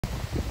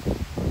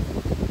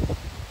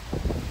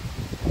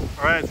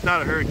All right, it's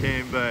not a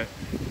hurricane, but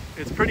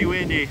it's pretty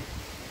windy,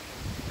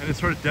 and it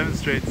sort of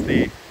demonstrates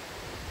the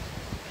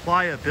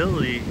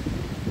pliability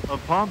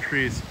of palm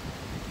trees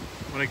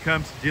when it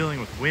comes to dealing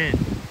with wind.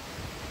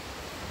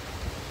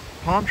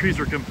 Palm trees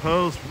are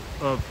composed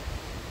of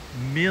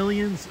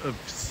millions of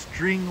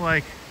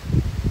string-like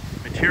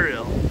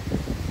material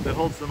that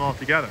holds them all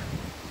together.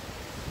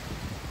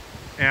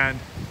 And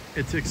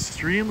it's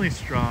extremely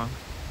strong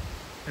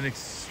and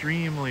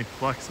extremely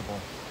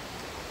flexible.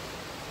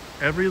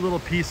 Every little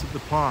piece of the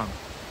palm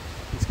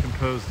is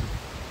composed of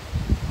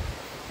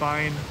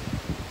fine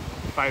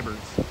fibers.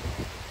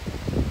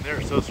 And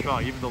they're so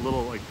strong, even the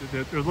little, like,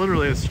 they're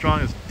literally as strong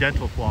as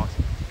dental floss.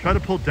 Try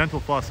to pull dental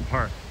floss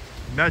apart.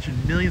 Imagine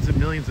millions and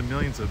millions and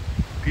millions of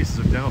pieces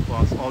of dental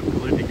floss all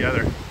glued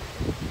together.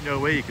 No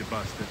way you could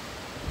bust it.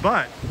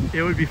 But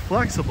it would be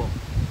flexible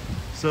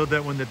so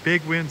that when the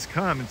big winds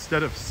come,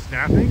 instead of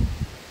snapping,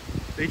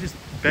 they just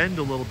bend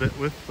a little bit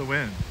with the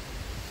wind.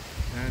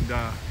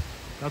 And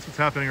that's what's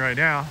happening right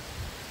now.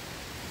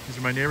 These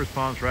are my neighbor's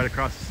palms right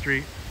across the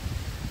street.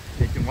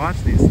 You can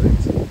watch these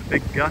things. The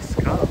big gusts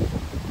come.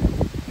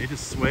 They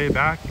just sway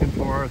back and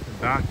forth and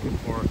back and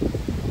forth.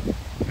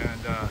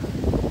 And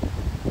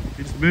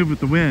they just move with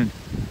the wind.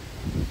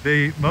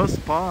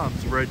 Most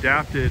palms were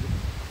adapted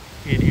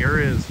in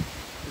areas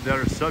that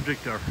are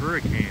subject to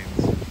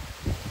hurricanes.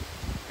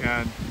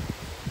 And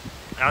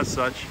as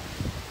such,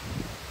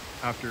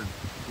 after,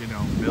 you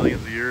know,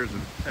 millions of years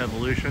of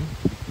evolution,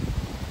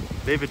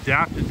 they've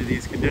adapted to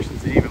these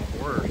conditions even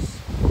worse.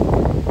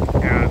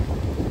 And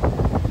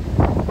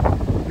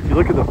if you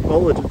look at the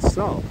foliage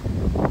itself,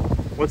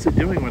 what's it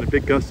doing when a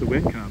big gust of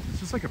wind comes? It's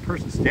just like a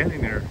person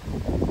standing there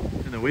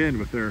in the wind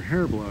with their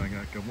hair blowing,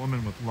 like a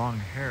woman with long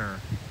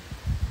hair.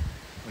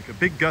 Like a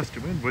big gust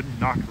of wind wouldn't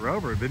knock her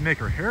over, it'd make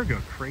her hair go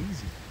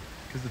crazy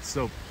because it's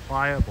so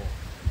pliable.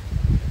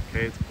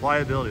 Okay, it's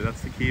pliability,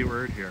 that's the key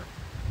word here.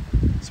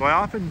 So I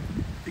often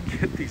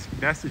get these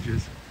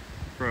messages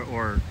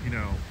or you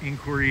know,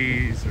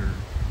 inquiries or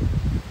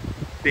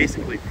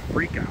basically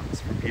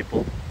freakouts from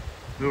people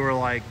who are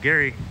like,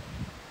 Gary,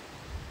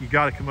 you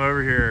got to come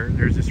over here.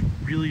 There's this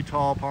really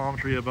tall palm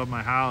tree above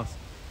my house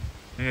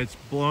and it's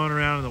blowing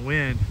around in the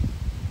wind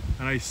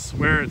and I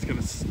swear it's going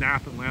to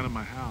snap and land on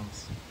my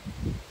house.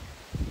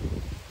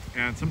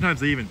 And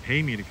sometimes they even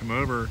pay me to come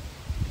over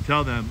to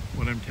tell them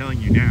what I'm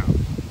telling you now.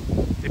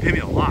 They pay me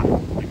a lot,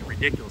 like a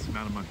ridiculous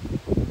amount of money.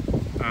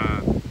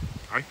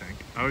 I think.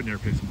 I would never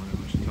pay someone that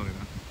much to tell you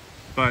that.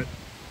 But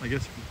I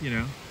guess, you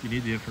know, if you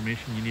need the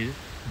information, you need it.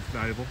 It's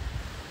valuable.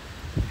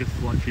 I guess it's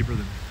a lot cheaper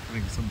than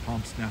having some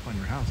palm snap on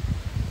your house.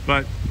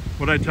 But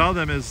what I tell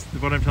them is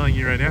what I'm telling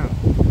you right now.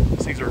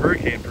 These things are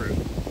hurricane proof.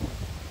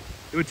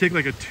 It would take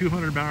like a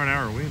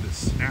 200-mile-an-hour wind to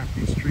snap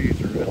these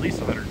trees, or at least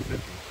 150.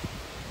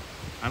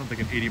 I don't think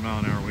an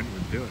 80-mile-an-hour wind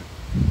would do it.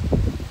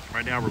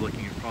 Right now we're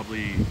looking at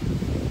probably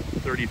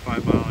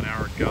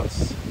 35-mile-an-hour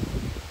gusts.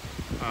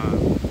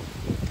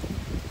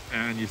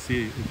 And you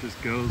see, it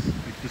just goes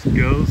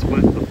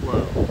with the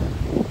flow.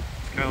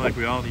 It's kind of like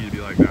we all need to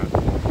be like that.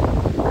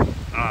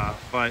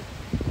 But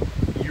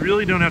you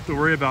really don't have to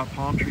worry about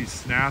palm trees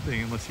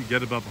snapping unless you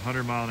get above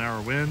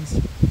 100-mile-an-hour winds.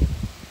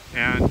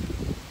 And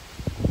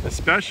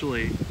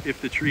especially if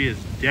the tree is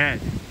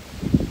dead.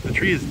 If the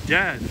tree is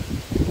dead,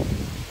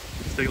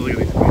 let's take a look at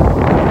these.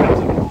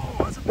 Oh,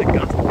 that's a big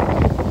gust.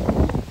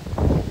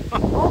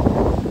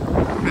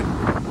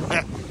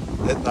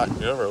 That knocked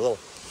me over a little.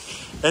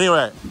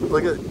 Anyway,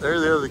 look at,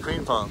 there are the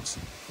queen palms.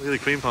 Look at the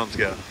queen palms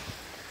go.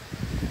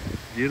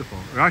 Beautiful.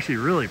 They're actually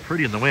really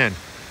pretty in the wind.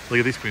 Look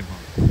at these queen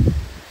palms.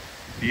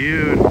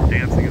 Beautiful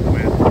dancing in the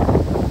wind.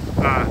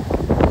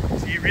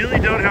 So you really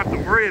don't have to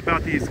worry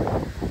about these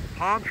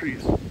palm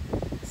trees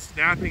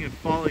snapping and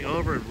falling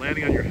over and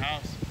landing on your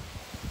house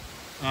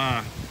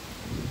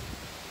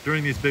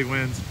during these big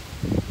winds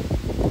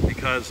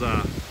because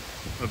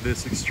of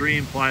this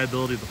extreme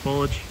pliability of the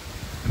foliage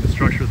and the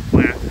structure of the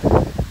plant.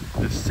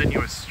 This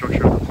sinuous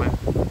structure of the plant.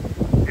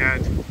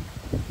 And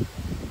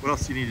what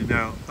else do you need to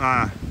know?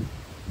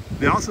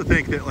 They also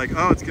think that, like,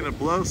 oh, it's going to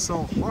blow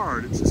so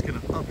hard, it's just going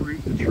to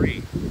uproot the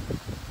tree.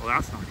 Well,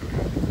 that's not going to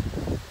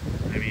happen.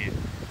 I mean,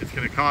 it's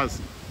going to cause,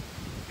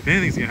 if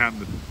anything's going to happen,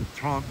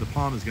 the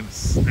palm is going to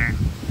snap.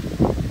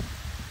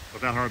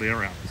 But that hardly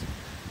ever happens.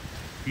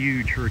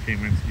 Huge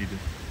hurricane winds need to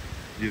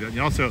do that. And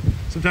also,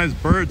 sometimes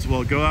birds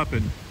will go up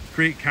and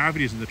create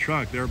cavities in the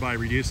trunk, thereby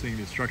reducing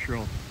the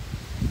structural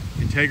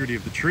integrity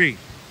of the tree.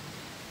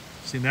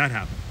 I've seen that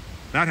happen.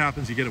 If that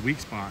happens, you get a weak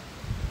spot.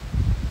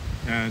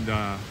 And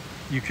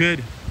you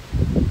could,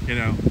 you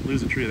know,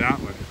 lose a tree that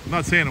way. I'm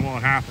not saying it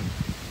won't happen,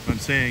 but I'm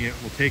saying it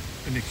will take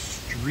an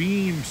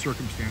extreme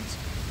circumstance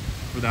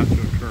for that to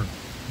occur.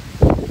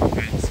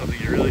 And it's something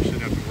you really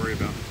shouldn't have to worry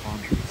about with palm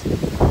trees.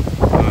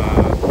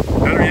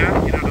 Better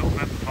yet, you know, don't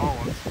plant the tall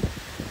ones.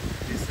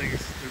 These things,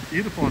 they're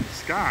beautiful in the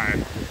sky.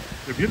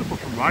 They're beautiful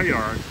from my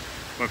yard,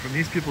 but from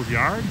these people's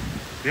yard,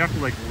 they have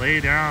to like lay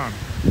down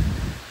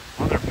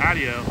on their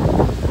patio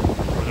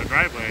or their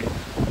driveway,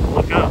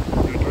 look up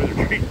to enjoy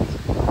their trees.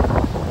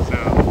 So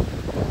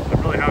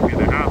I'm really happy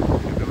they have them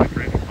because they're like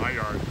right in my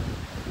yard.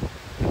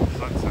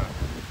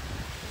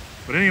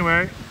 But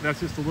anyway, that's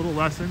just a little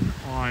lesson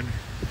on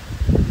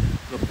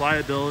the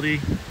pliability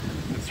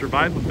and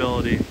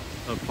survivability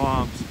of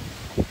palms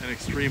in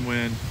extreme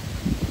wind.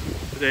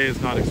 Today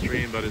is not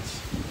extreme, but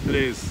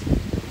today's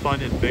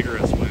fun and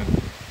vigorous wind.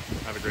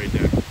 Have a great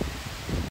day.